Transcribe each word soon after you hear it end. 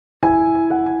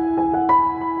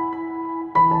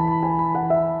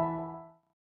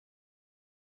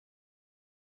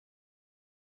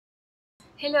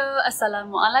Hello,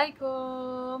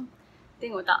 Assalamualaikum.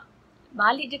 Tengok tak?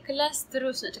 Balik je kelas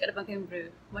terus nak cakap depan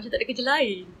kamera. Macam tak ada kerja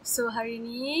lain. So hari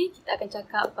ni kita akan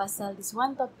cakap pasal this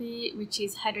one topic which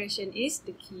is hydration is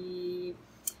the key.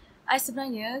 I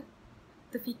sebenarnya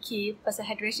terfikir pasal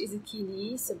hydration is the key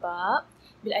ni sebab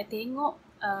bila I tengok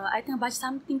I tengah baca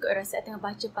something kot rasa. I tengah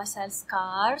baca pasal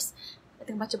scars. I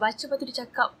tengah baca-baca lepas tu dia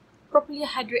cakap properly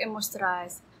hydrate and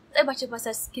moisturize. I baca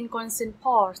pasal skin concern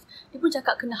pores. Dia pun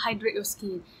cakap kena hydrate your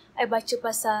skin. I baca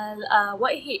pasal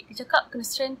whitehead. Dia cakap kena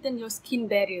strengthen your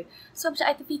skin barrier. So macam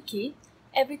I terfikir,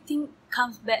 everything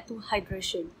comes back to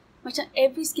hydration. Macam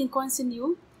every skin concern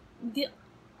you,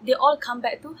 they all come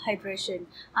back to hydration.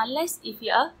 Unless if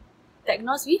you are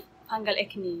diagnosed with fungal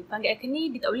acne. Fungal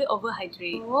acne, dia tak boleh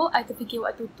overhydrate. So, I terfikir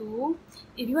waktu tu,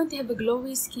 if you want to have a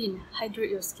glowy skin,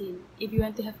 hydrate your skin. If you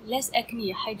want to have less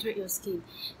acne, hydrate your skin.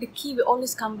 The key will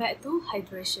always come back to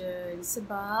hydration.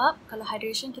 Sebab, kalau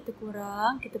hydration kita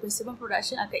kurang, kita punya sebum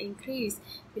production akan increase.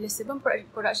 Bila sebum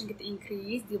production kita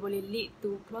increase, dia boleh lead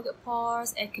to clogged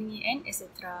pores, acne and etc.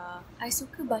 I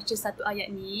suka baca satu ayat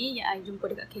ni yang I jumpa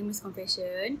dekat Chemist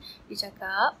Confession. Dia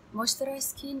cakap,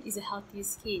 moisturized skin is a healthy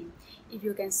skin. If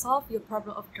you can solve your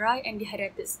problem of dry and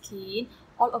dehydrated skin,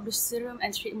 all of the serum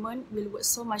and treatment will work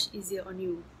so much easier on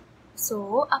you.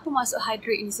 So, apa maksud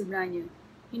hydrate ini sebenarnya?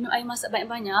 Minum air masak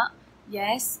banyak-banyak?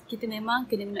 Yes, kita memang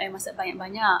kena minum air masak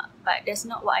banyak-banyak. But that's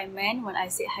not what I meant when I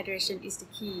said hydration is the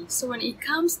key. So, when it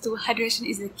comes to hydration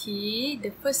is the key,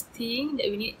 the first thing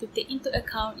that we need to take into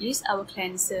account is our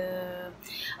cleanser.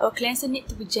 Our cleanser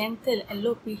need to be gentle and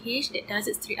low pH that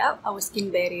doesn't strip out our skin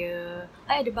barrier.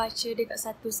 I ada baca dekat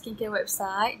satu skincare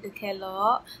website, The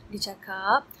Kellogg, dia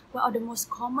cakap, one of the most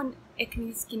common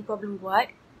acne skin problem buat,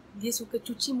 dia suka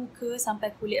cuci muka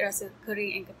sampai kulit rasa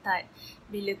kering and ketat.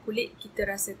 Bila kulit kita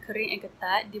rasa kering and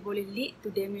ketat, dia boleh lead to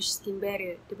damage skin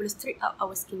barrier. Dia boleh strip out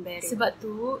our skin barrier. Sebab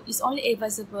tu, it's only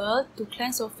advisable to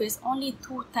cleanse your face only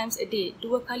 2 times a day.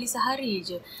 2 kali sehari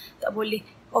je. Tak boleh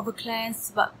over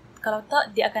cleanse sebab kalau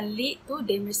tak, dia akan lead to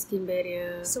damage skin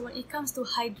barrier. So when it comes to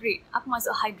hydrate, apa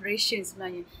maksud hydration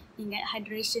sebenarnya? Ingat,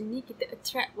 hydration ni kita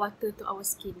attract water to our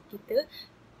skin. Kita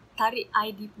tarik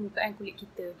air di permukaan kulit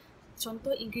kita.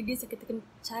 Contoh ingredients yang kita kena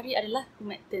cari adalah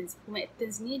humectants.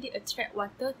 Humectants ni dia attract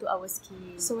water to our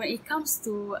skin. So when it comes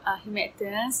to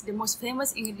humectants, the most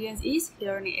famous ingredients is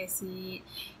hyaluronic acid.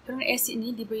 Hyaluronic acid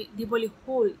ni dia boleh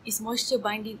hold its moisture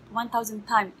binding 1000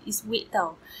 times its weight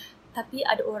tau. Tapi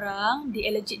ada orang dia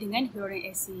allergic dengan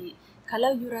hyaluronic acid.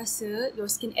 Kalau you rasa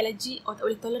your skin allergic or tak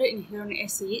boleh tolerate ni hyaluronic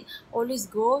acid, always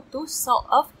go to salt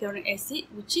of hyaluronic acid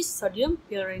which is sodium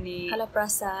hyaluronic. Kalau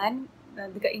perasan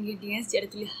dekat ingredients dia ada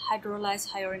tulis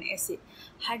hydrolyzed hyaluronic acid.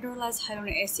 Hydrolyzed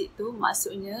hyaluronic acid tu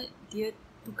maksudnya dia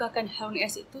tukarkan hyaluronic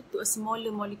acid tu to a smaller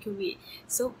molecule weight.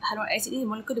 So hyaluronic acid ni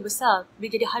molekul dia besar.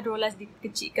 Dia jadi hydrolyzed, dia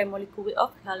kecilkan molecule weight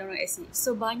of hyaluronic acid.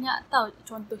 So banyak tau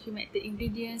contoh humectant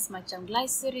ingredients macam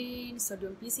glycerin,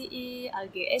 sodium PCA,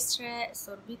 algae extract,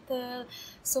 sorbitol.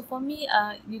 So for me,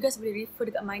 you guys boleh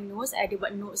refer dekat my notes. I ada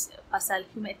buat notes pasal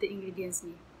humectant ingredients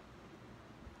ni.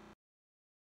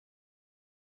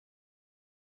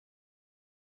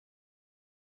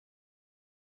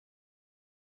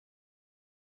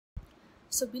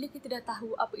 So, bila kita dah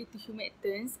tahu apa itu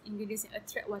humectants, ingredients yang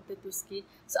attract water to skin,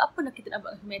 so apa nak kita nak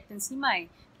buat humectants ni,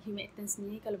 Mai? Humectants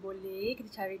ni kalau boleh,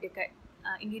 kita cari dekat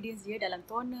ingredients dia dalam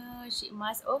toner, sheet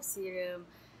mask or serum.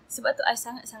 Sebab tu, I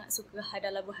sangat-sangat suka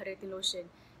Hada Labo Hydrating Lotion.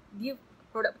 Dia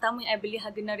produk pertama yang I beli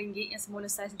harga RM6 yang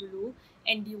smaller size dulu,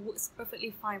 and dia works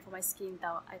perfectly fine for my skin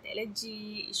tau. I tak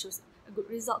allergy, it shows a good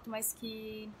result to my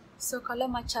skin. So kalau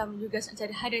macam you guys nak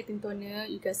cari hydrating toner,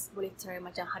 you guys boleh try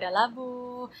macam Hada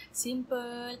Labo,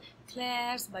 Simple,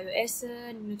 Klairs,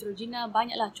 Bioessence, Neutrogena,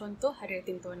 banyaklah contoh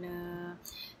hydrating toner.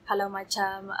 Kalau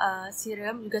macam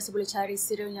serum, you guys boleh cari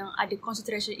serum yang ada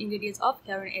concentration ingredients of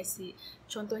hyaluronic acid.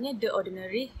 Contohnya The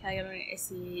Ordinary Hyaluronic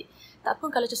Acid. Tak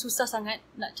pun kalau macam susah sangat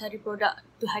nak cari produk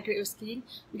to hydrate your skin,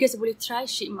 you guys boleh try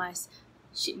sheet mask.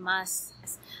 Sheet mask.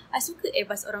 I suka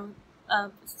advise orang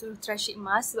to try sheet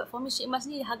mask sebab for me sheet mask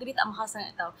ni harga dia tak mahal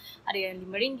sangat tau. Ada yang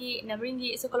RM5,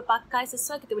 RM6. So kalau pakai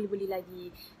sesuai kita boleh beli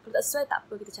lagi. Kalau tak sesuai tak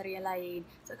apa, kita cari yang lain.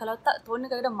 So kalau tak, toner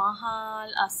kadang-kadang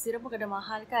mahal, serum pun kadang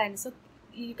mahal kan. So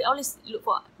you can always look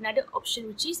for another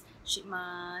option which is sheet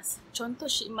mask.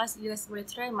 Contoh sheet mask you guys boleh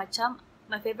try macam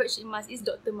my favorite sheet mask is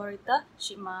Dr. Morita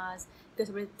sheet mask. You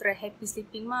guys boleh try Happy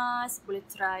Sleeping Mask, boleh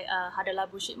try Hada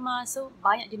Labo sheet mask. So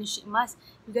banyak jenis sheet mask.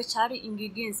 You guys cari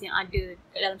ingredients yang ada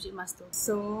kat dalam sheet mask tu.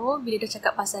 So bila dah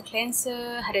cakap pasal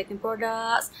cleanser, hydrating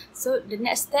products, so the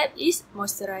next step is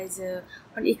moisturizer.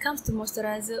 When it comes to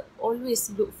moisturizer, always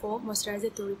look for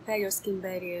moisturizer to repair your skin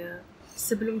barrier.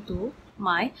 Sebelum tu,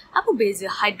 Apa beza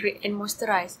hydrate and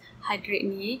moisturize? Hydrate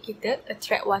ni kita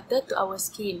attract water to our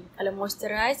skin. Kalau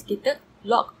moisturize, kita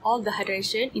lock all the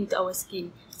hydration into our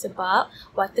skin. Sebab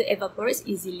water evaporates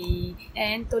easily.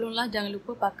 And tolonglah jangan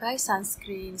lupa pakai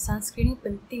sunscreen. Sunscreen ni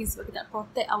penting sebab kita nak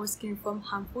protect our skin from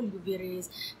harmful UV rays.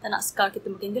 Tak nak skull kita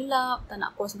makin gelap, tak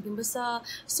nak pores makin besar.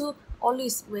 So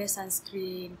always wear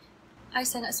sunscreen. I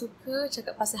sangat suka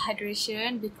cakap pasal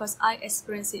hydration because I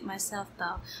experience it myself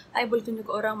tau. I boleh tunjuk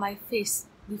ke orang my face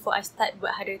before I start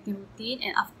buat hydrating routine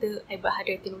and after I buat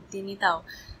hydrating routine ni tau.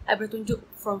 I boleh tunjuk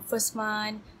from first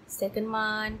month, second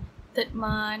month, third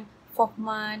month, fourth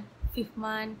month, fifth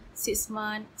month, sixth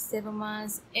month, 7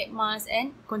 months, 8 months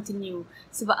and continue.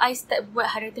 Sebab I start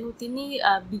buat hydrating routine ni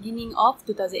beginning of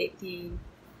 2018.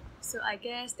 So I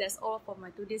guess that's all for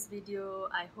my today's video.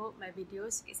 I hope my video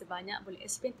sikit sebanyak boleh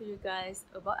explain to you guys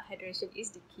about hydration is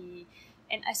the key.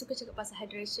 And I suka cakap pasal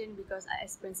hydration because I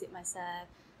experience it myself.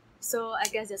 So I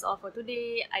guess that's all for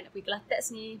today. I nak pergi kelas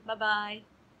teks ni. Bye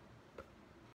bye.